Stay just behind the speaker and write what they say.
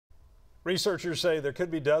Researchers say there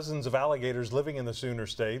could be dozens of alligators living in the Sooner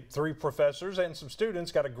State. 3 professors and some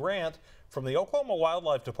students got a grant from the Oklahoma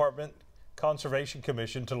Wildlife Department Conservation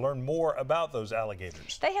Commission to learn more about those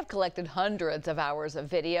alligators. They have collected hundreds of hours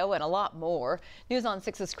of video and a lot more. News on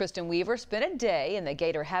 6's Kristen Weaver spent a day in the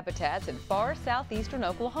gator habitats in far southeastern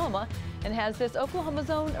Oklahoma and has this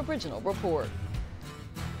Oklahoma's own original report.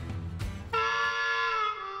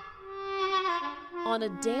 On a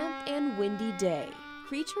damp and windy day,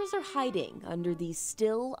 creatures are hiding under these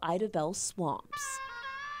still Idabel swamps.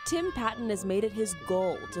 Tim Patton has made it his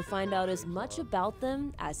goal to find out as much about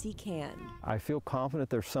them as he can. I feel confident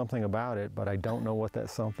there's something about it, but I don't know what that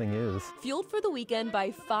something is. Fueled for the weekend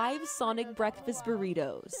by 5 Sonic breakfast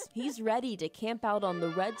burritos, he's ready to camp out on the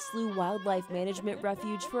Red Slough Wildlife Management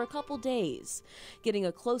Refuge for a couple days, getting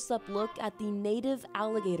a close-up look at the native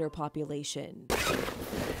alligator population.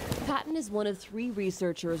 Patton is one of 3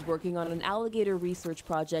 researchers working on an alligator research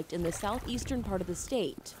project in the southeastern part of the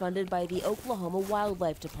state, funded by the Oklahoma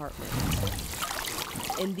Wildlife Department.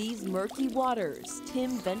 In these murky waters,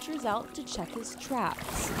 Tim ventures out to check his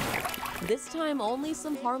traps. This time, only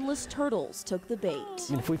some harmless turtles took the bait.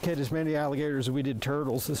 If we catch as many alligators as we did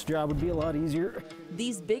turtles, this job would be a lot easier.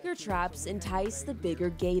 These bigger traps entice the bigger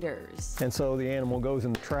gators. And so the animal goes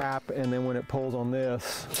in the trap, and then when it pulls on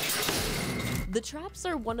this, the traps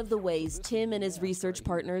are one of the ways Tim and his research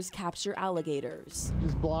partners capture alligators.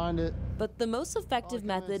 Just blind it. But the most effective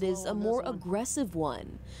method is a more aggressive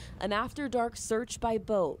one, an after-dark search by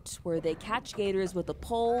boat where they catch gators with a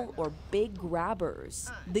pole or big grabbers.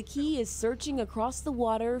 The key is searching across the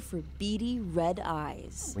water for beady red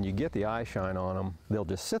eyes. when you get the eye shine on them, they'll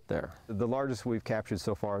just sit there. The largest we've captured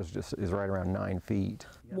so far is right around 9 feet.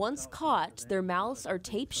 Once caught, their mouths are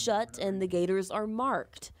taped shut and the gators are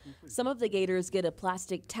marked. Some of the gators get a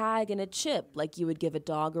plastic tag and a chip like you would give a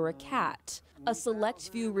dog or a cat. A select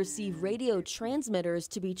few receive radio transmitters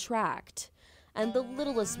to be tracked. And the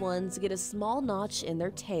littlest ones get a small notch in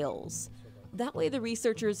their tails. That way the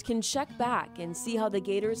researchers can check back and see how the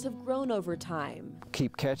gators have grown over time.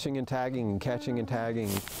 Keep catching and tagging and catching and tagging.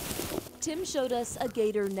 Tim showed us a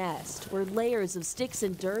gator nest where layers of sticks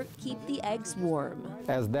and dirt keep the eggs warm.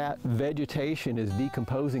 As that vegetation is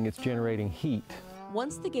decomposing, it's generating heat.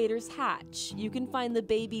 Once the gators hatch, you can find the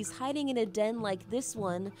babies hiding in a den like this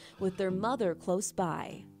one with their mother close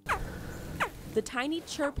by. The tiny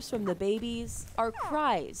chirps from the babies are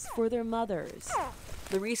cries for their mothers.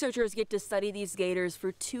 The researchers get to study these gators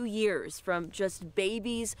for 2 years, from just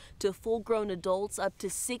babies to full-grown adults up to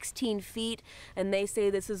 16 feet, and they say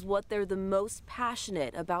this is what they're the most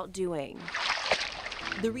passionate about doing.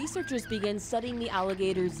 The researchers began studying the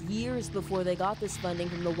alligators years before they got this funding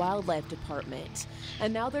from the Wildlife Department,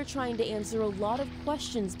 and now they're trying to answer a lot of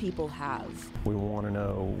questions people have. We want to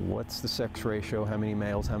know what's the sex ratio, how many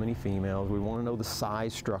males, how many females. We want to know the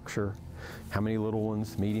size structure, how many little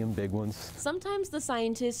ones, medium, big ones. Sometimes the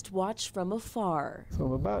scientists watch from afar. So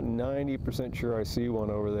I'm about 90% sure I see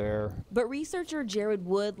one over there. But researcher Jared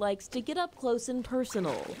Wood likes to get up close and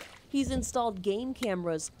personal. He's installed game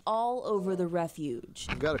cameras all over the refuge.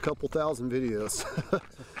 I've got a couple thousand videos,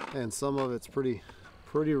 and some of it's pretty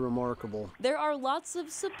remarkable. There are lots of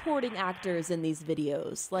supporting actors in these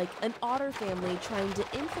videos, like an otter family trying to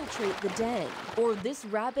infiltrate the den, or this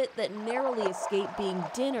rabbit that narrowly escaped being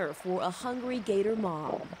dinner for a hungry gator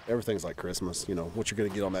mom. Everything's like Christmas, you know, what you're gonna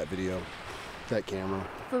get on that video, that camera.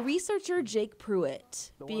 For researcher Jake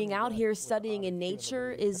Pruitt, being out here studying in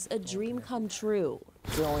nature is a dream come true.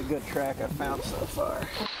 It's the only good track I've found so far.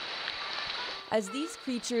 As these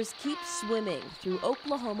creatures keep swimming through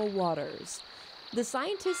Oklahoma waters, the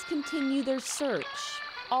scientists continue their search,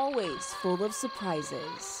 always full of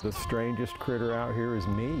surprises. The strangest critter out here is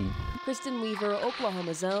me. Kristen Weaver,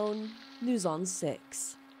 Oklahoma's own, News on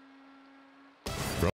 6.